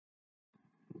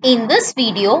In this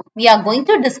video, we are going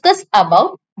to discuss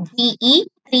about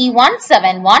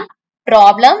GE3171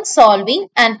 Problem Solving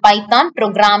and Python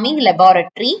Programming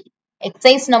Laboratory,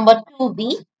 exercise number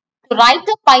 2b, to write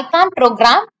a Python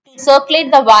program to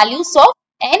circulate the values of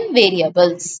n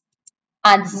variables.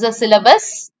 And this is a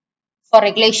syllabus for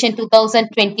regulation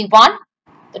 2021.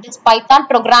 That is Python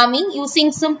programming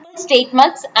using simple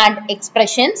statements and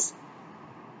expressions.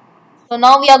 So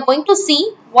now we are going to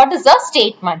see what is a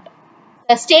statement.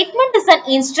 A statement is an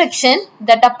instruction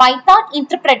that a Python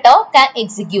interpreter can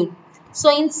execute. So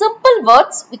in simple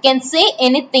words, we can say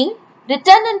anything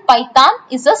written in Python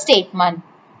is a statement.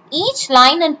 Each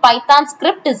line in Python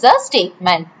script is a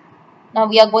statement. Now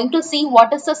we are going to see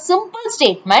what is a simple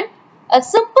statement. A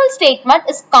simple statement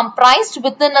is comprised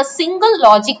within a single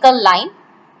logical line.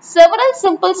 Several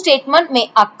simple statements may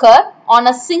occur on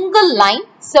a single line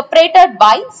separated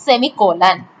by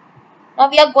semicolon. Now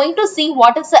we are going to see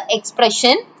what is an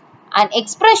expression. An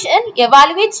expression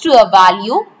evaluates to a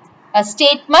value. A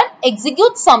statement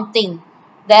executes something.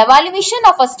 The evaluation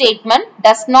of a statement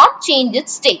does not change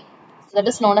its state. So that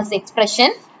is known as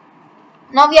expression.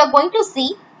 Now we are going to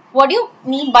see what do you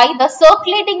mean by the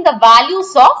circulating the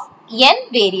values of n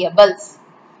variables.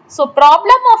 So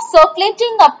problem of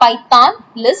circulating a Python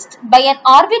list by an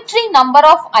arbitrary number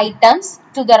of items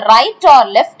to the right or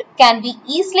left can be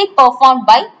easily performed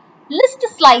by list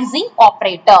slicing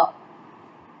operator.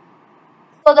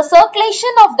 So the circulation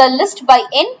of the list by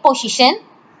n position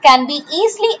can be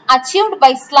easily achieved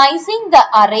by slicing the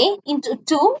array into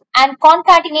two and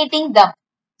concatenating them.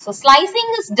 So slicing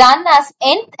is done as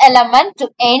nth element to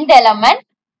end element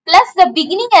plus the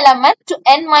beginning element to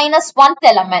n minus 1th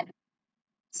element.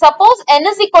 Suppose n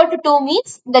is equal to 2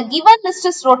 means the given list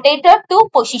is rotated 2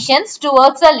 positions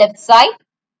towards the left side.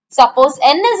 Suppose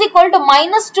n is equal to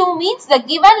minus 2 means the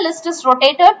given list is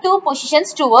rotated 2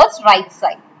 positions towards right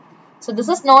side. So this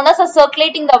is known as a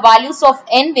circulating the values of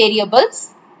n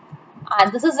variables.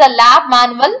 And this is a lab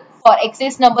manual for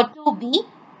exercise number 2b.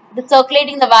 The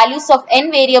circulating the values of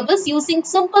n variables using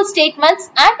simple statements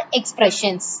and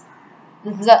expressions.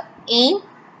 This is the aim,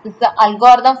 this is the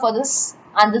algorithm for this,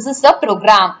 and this is the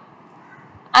program.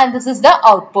 And this is the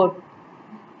output.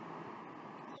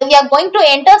 So we are going to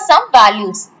enter some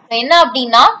values. என்ன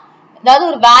அப்படின்னா அதாவது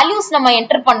ஒரு values நம்ம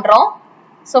enter பண்றோம்.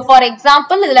 So for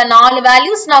example இதுல 4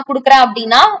 values நான் கொடுக்கறேன்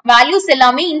அப்படின்னா வேல்யூஸ்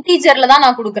எல்லாமே இன்டிஜர்ல தான்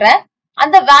நான் கொடுக்கறேன்.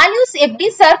 அந்த வேல்யூஸ் எப்படி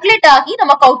சர்க்குலேட் ஆகி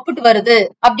நமக்கு அவுட்புட் வருது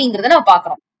அப்படிங்கறத நம்ம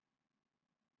பார்க்கறோம்.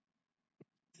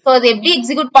 சோ இது எப்படி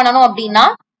எக்ஸிக்யூட் பண்ணனும் அப்படின்னா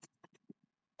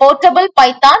போர்ட்டபிள்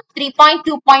பைத்தான்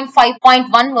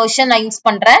 3.2.5.1 வெர்ஷன் நான் யூஸ்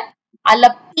பண்றேன். அல்ல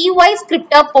py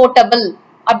scripter portable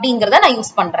அப்படிங்கறத நான்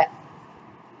யூஸ் பண்றேன்.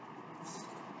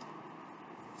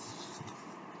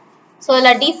 சோ இதுல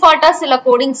டிஃபால்ட்டா சில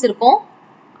கோடிங்ஸ் இருக்கும்.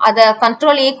 அத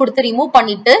கண்ட்ரோல் A கொடுத்து ரிமூவ்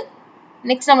பண்ணிட்டு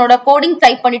நெக்ஸ்ட் நம்மளோட கோடிங்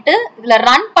டைப் பண்ணிட்டு இதுல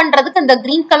ரன் பண்றதுக்கு இந்த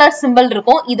கிரீன் கலர் சிம்பல்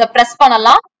இருக்கும். இத பிரஸ்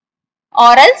பண்ணலாம்.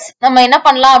 or else நம்ம என்ன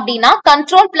பண்ணலாம் அப்படின்னா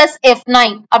கண்ட்ரோல் பிளஸ்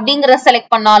F9 அப்படிங்கறத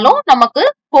செலக்ட் பண்ணாலும் நமக்கு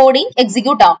கோடிங்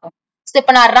எக்ஸிக்யூட் ஆகும். சோ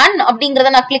இப்போ நான் ரன்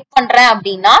அப்படிங்கறத நான் கிளிக் பண்றேன்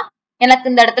அப்படின்னா எனக்கு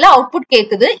இந்த இடத்துல அவுட்புட்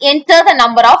கேக்குது enter the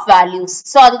number of values.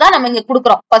 So அதுதான் நம்ம இங்க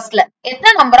கொடுக்கறோம். ஃபர்ஸ்ட்ல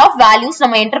எத்தனை நம்பர் ஆஃப் வேல்யூஸ்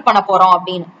நம்ம என்டர் பண்ண போறோம்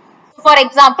அப்படின்னு. For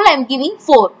example, I am giving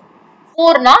 4.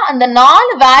 4 னா அந்த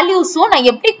 4 வேல்யூஸும் நான்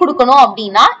எப்படி கொடுக்கணும்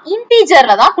அப்படின்னா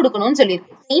இன்டிஜர்ல தான் கொடுக்கணும்னு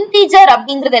சொல்லியிருக்கேன். இன்டிஜர்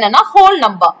அப்படிங்கிறது என்னன்னா ஹோல்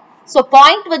நம்பர். சோ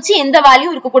பாயிண்ட் வச்சு எந்த வேல்யூ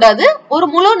இருக்க கூடாது, ஒரு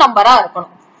முழு நம்பரா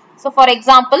இருக்கணும். So for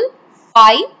example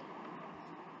 5,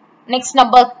 next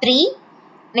number 3,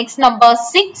 next number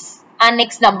 6 and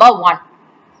next number 1.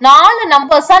 4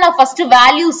 நம்பர்ஸா நான் ஃபர்ஸ்ட்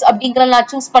வேல்யூஸ் அப்படிங்கறத நான்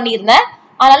சூஸ் பண்ணியிருந்தேன்.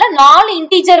 அதனால 4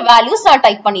 இன்டிஜர் வேல்யூஸ் நான்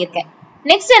டைப் பண்ணியிருக்கேன்.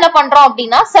 நெக்ஸ்ட் என்ன பண்றோம்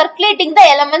அப்படின்னா circulating the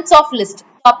elements of list.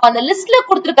 அப்ப அந்த லிஸ்ட்ல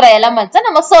கொடுத்திருக்கிற எலிமெண்ட்ஸை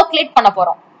நம்ம சர்க்குலேட் பண்ண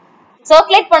போறோம்.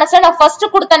 சர்க்குலேட் பண்ணச்ச நான் ஃபர்ஸ்ட்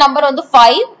கொடுத்த நம்பர் வந்து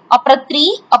 5, அப்புறம் 3,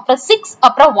 அப்புறம் 6,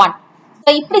 அப்புறம் 1.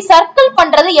 சோ இப்படி சர்க்கிள்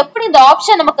பண்றது எப்படி இந்த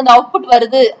ஆப்ஷன் நமக்கு இந்த அவுட்புட்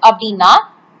வருது அப்படின்னா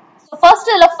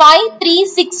ஃபர்ஸ்ட் இதுல 5 3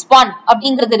 6 1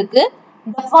 அப்படிங்கிறது இருக்கு.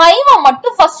 இந்த 5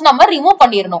 மட்டும் ஃபர்ஸ்ட் நம்ம ரிமூவ்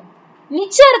பண்ணிரணும்.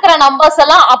 மிச்சம் இருக்கிற நம்பர்ஸ்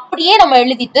எல்லாம் அப்படியே நம்ம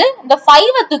எழுதிட்டு இந்த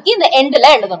 5 தூக்கி இந்த எண்ட்ல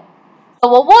எழுதணும்.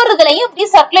 ஒவ்வொரு இதுலயும் இப்படி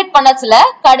சர்க்குலேட் பண்ணச்சுல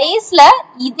கடைசில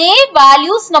இதே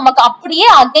வேல்யூஸ் நமக்கு அப்படியே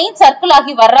அகைன் சர்க்கிள்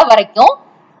ஆகி வர்ற வரைக்கும்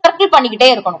சர்க்கிள் பண்ணிக்கிட்டே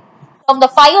இருக்கணும். இந்த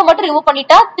 5 மட்டும் ரிமூவ்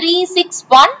பண்ணிட்டா 3 6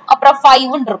 1 அப்புறம்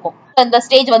 5 இருக்கும். இந்த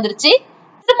ஸ்டேஜ் வந்துருச்சு.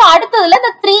 திரும்ப அடுத்ததுல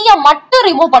இந்த 3 மட்டும்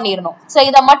ரிமூவ் பண்ணிரணும். சோ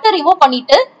இத மட்டும் ரிமூவ்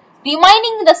பண்ணிட்டு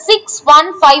ரிமைனிங் இந்த 6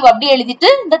 1 5 அப்படி எழுதிட்டு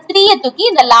இந்த 3 தூக்கி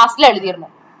இந்த லாஸ்ட்ல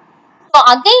எழுதிரணும். So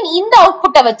again இந்த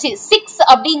அவுட்புட்டை வச்சு 6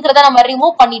 அப்படிங்கறத நம்ம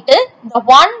ரிமூவ் பண்ணிட்டு இந்த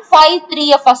 1 5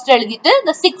 3 ஃபர்ஸ்ட் எழுதிட்டு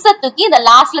இந்த 6 தூக்கி இந்த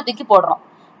லாஸ்ட்ல தூக்கி போடுறோம்.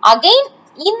 அகைன்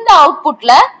இந்த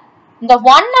அவுட்புட்ல இந்த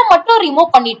 1 மட்டும் ரிமூவ்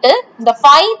பண்ணிட்டு இந்த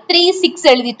 536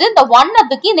 எழுதிட்டு இந்த 1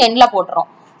 தூக்கி இந்த எண்ட்ல போட்டுறோம்.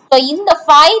 சோ இந்த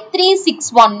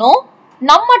 5361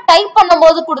 நம்ம டைப்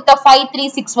பண்ணும்போது கொடுத்த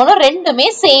 5361 ரெண்டுமே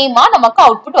சேமா நமக்கு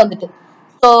அவுட்புட் வந்துட்டு.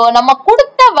 சோ நம்ம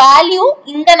கொடுத்த வேல்யூ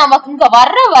நமக்கு இங்க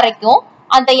வர்ற வரைக்கும்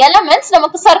அந்த எலிமெண்ட்ஸ்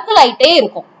நமக்கு சர்க்கிள் ஆயிட்டே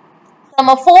இருக்கும்.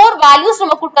 நம்ம 4 வேல்யூஸ்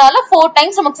நம்ம கொடுத்ததால 4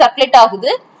 டைம்ஸ் நமக்கு சர்க்குலேட்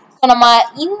ஆகுது. சோ நம்ம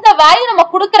இந்த வேல்யூ நம்ம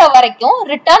கொடுக்கிற வரைக்கும்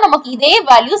ரிட்டர்ன் நமக்கு இதே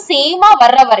வேல்யூ சேமா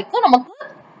வர்ற வரைக்கும் நமக்கு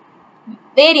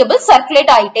வேரியபிள்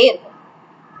சர்க்குலேட் ஆயிட்டே இருக்கும்.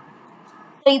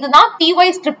 சோ இதுதான் py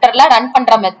ஸ்கிரிப்டர்ல ரன்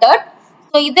பண்ற மெத்தட்.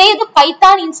 சோ இதே இது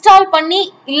பைத்தான் இன்ஸ்டால் பண்ணி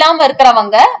இல்லாம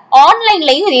இருக்கிறவங்க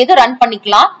ஆன்லைன்லயும் இது ரன்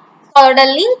பண்ணிக்கலாம். அதோட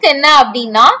லிங்க் என்ன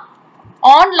அப்படின்னா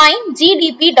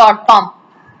onlinegdp.com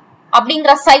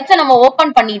அப்படிங்கிற சைட்ல நம்ம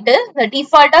ஓபன் பண்ணிட்டு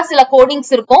டிஃபால்ட்டா சில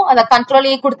கோடிங்ஸ் இருக்கும், அதை கண்ட்ரோல்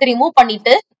ஏ கொடுத்து ரிமூவ்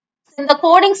பண்ணிட்டு இந்த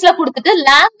கோடிங்ஸ்ல கொடுத்துட்டு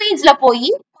லாங்குவேஜ்ல போய்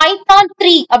பைத்தான்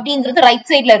 3 அப்படிங்கிறது ரைட்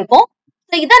சைட்ல இருக்கும்.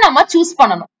 இதை நம்ம சூஸ்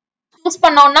பண்ணணும். சூஸ்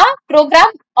பண்ணோம்னா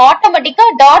ப்ரோக்ராம் ஆட்டோமேட்டிக்கா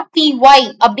 .py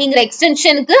அப்படிங்கிற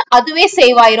எக்ஸ்டென்ஷனுக்கு அதுவே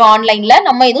சேவ் ஆயிரும் ஆன்லைன்ல.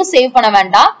 நம்ம எதுவும் சேவ் பண்ண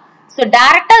வேண்டாம். சோ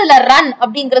டைரக்டா இதுல ரன்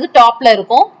அப்படிங்கிறது டாப்ல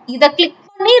இருக்கும். இதை கிளிக்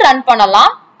பண்ணி ரன்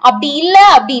பண்ணலாம். அப்படி இல்ல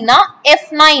அப்படின்னா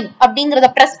F9 அப்படிங்கறத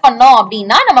பிரஸ் பண்ணோம்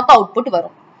அப்படின்னா நமக்கு அவுட்புட்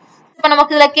வரும். இப்ப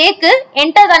நமக்கு இதுல கேக்கு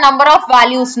enter the number of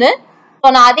valuesனு. So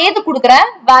நான் அதே இது கொடுக்கிறேன்,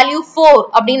 வேல்யூ 4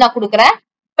 அப்படின்னு நான் கொடுக்கிறேன்.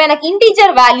 இப்ப எனக்கு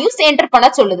இன்டிஜர் வேல்யூஸ் என்டர் பண்ண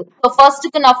சொல்லுது. சோ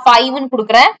ஃபர்ஸ்ட்க்கு நான் 5ன்னு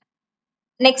கொடுக்கிறேன்,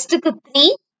 நெக்ஸ்ட்க்கு 3,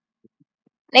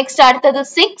 நெக்ஸ்ட் அடுத்தது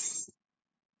 6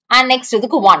 அண்ட் நெக்ஸ்ட்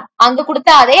இதுக்கு 1. அங்க கொடுத்த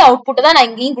அதே அவுட்புட் தான் நான்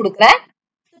இங்கேயும் கொடுக்கிறேன்.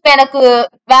 இப்ப எனக்கு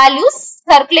வேல்யூஸ்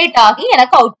சர்க்குலேட் ஆகி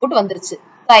எனக்கு அவுட்புட் வந்துருச்சு.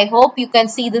 I hope you can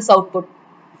see this output.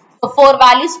 So 4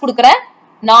 values கொடுக்கிறேன்,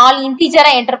 4 integer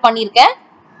என்டர் பண்ணிருக்கேன்.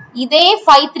 இதே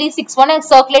 5361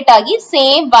 சர்க்குலேட் ஆகி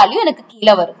சேம் வேல்யூ எனக்கு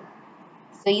கீழே வருது.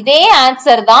 So இதே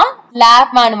ஆன்சர் தான்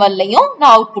லேப் மேனுவல்லையும்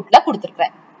நான் அவுட்புட்ல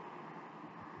கொடுத்துருக்கேன்.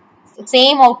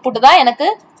 சேம் அவுட்புட் தான் எனக்கு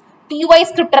py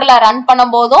ஸ்கிரிப்டர்ல ரன்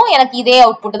பண்ணும் போதும் எனக்கு இதே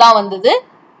அவுட்புட் தான் வந்தது.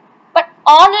 பட்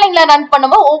ஆன்லைன்ல ரன்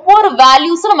பண்ணும்போது ஒவ்வொரு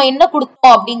வேல்யூஸும் நம்ம என்ன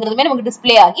கொடுத்தோம் அப்படிங்கிறதுமே நமக்கு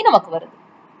டிஸ்பிளே ஆகி நமக்கு வருது.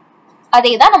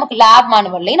 அதே தான் நமக்கு லேப்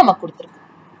மேனுவல்லையும் நமக்கு கொடுத்துருக்கு.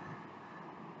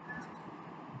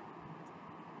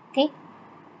 ஓகே,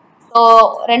 சோ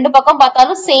ரெண்டு பக்கம்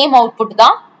பார்த்தாலும் சேம் அவுட்புட்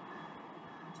தான்.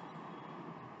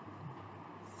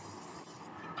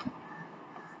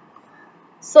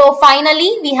 So finally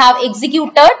we have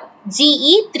executed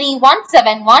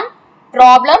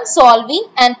GE3171 solving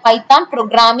and Python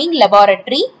programming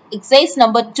laboratory exercise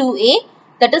number 2A,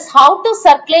 that is how to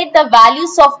circulate the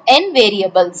values of n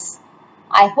variables.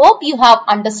 I hope you have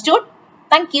understood.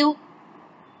 Thank you.